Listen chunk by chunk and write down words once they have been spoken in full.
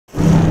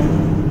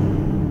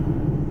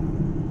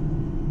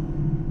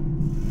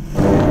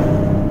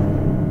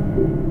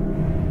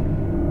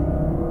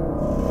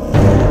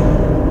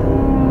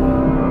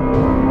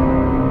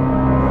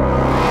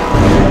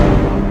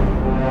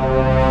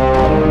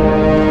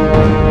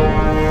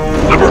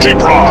Liberty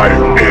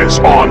Prime is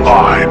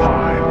online.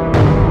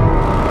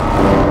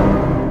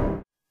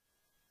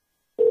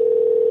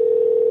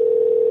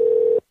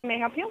 May I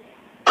help you?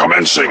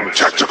 Commencing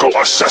tactical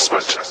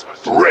assessment.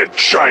 Red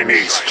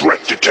Chinese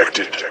threat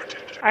detected.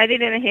 I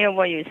didn't hear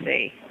what you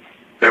say.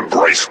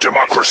 Embrace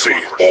democracy,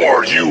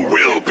 or you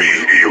will be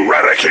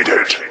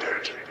eradicated.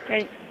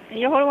 Can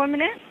you hold 1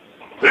 minute?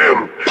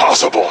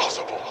 Impossible.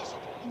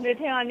 你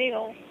听下那个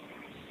好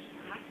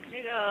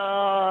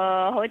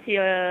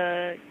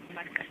似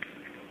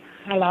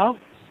Hello?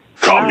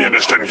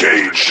 Communist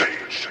engaged.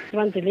 You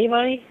want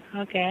delivery?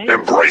 Okay.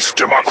 Embrace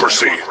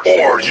democracy,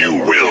 or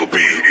you will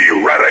be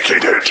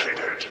eradicated.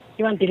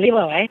 You want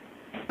delivery?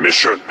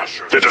 Mission,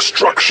 the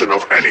destruction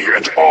of any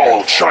and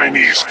all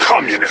Chinese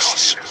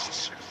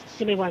communists.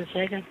 Give me 1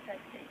 second.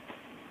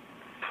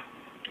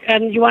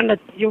 And you want to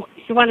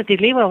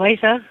deliver, right,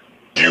 sir?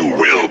 You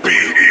will be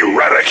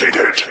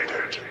eradicated.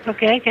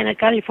 Okay, can I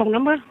call your phone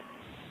number?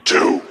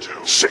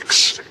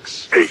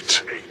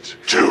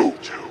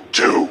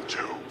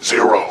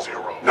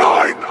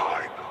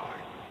 268222099.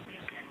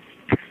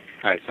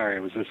 Hi, sorry,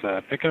 was this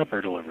a pickup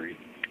or delivery?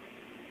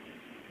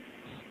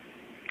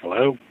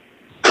 Hello?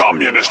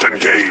 Communist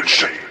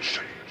engaged.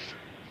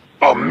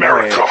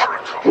 America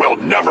will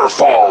never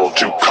fall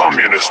to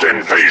communist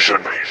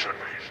invasion.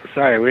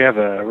 Sorry, we have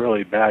a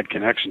really bad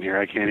connection here.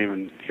 I can't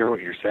even hear what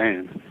you're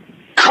saying.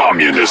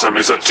 Communism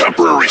is a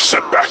temporary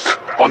setback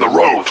on the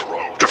road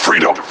to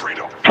freedom.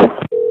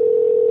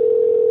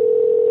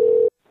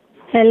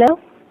 Hello?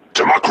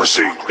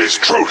 Democracy is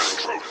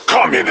truth.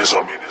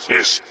 Communism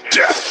is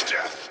death.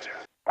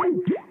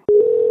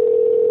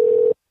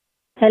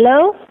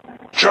 Hello?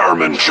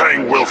 Chairman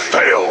Chang will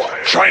fail.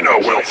 China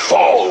will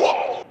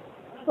fall.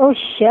 Oh,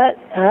 shut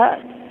up.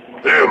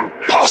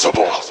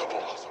 Impossible.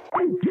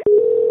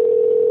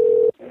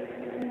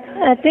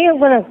 I think I'm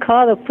gonna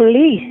call the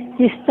police.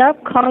 You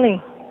stop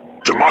calling.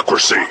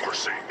 Democracy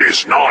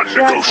is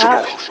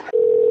non-negotiable.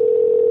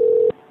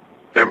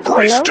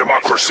 Embrace Hello?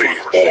 democracy,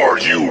 or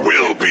you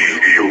will be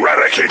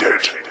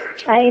eradicated.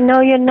 I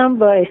know your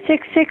number is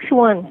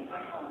 661.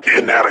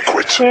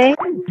 Inadequate. Okay?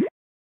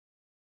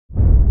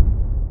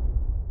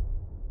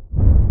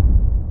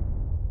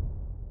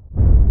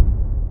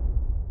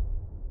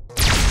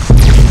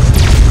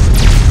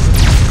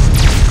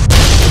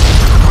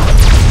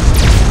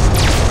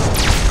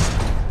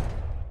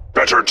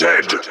 Better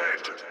dead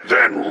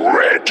than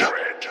red.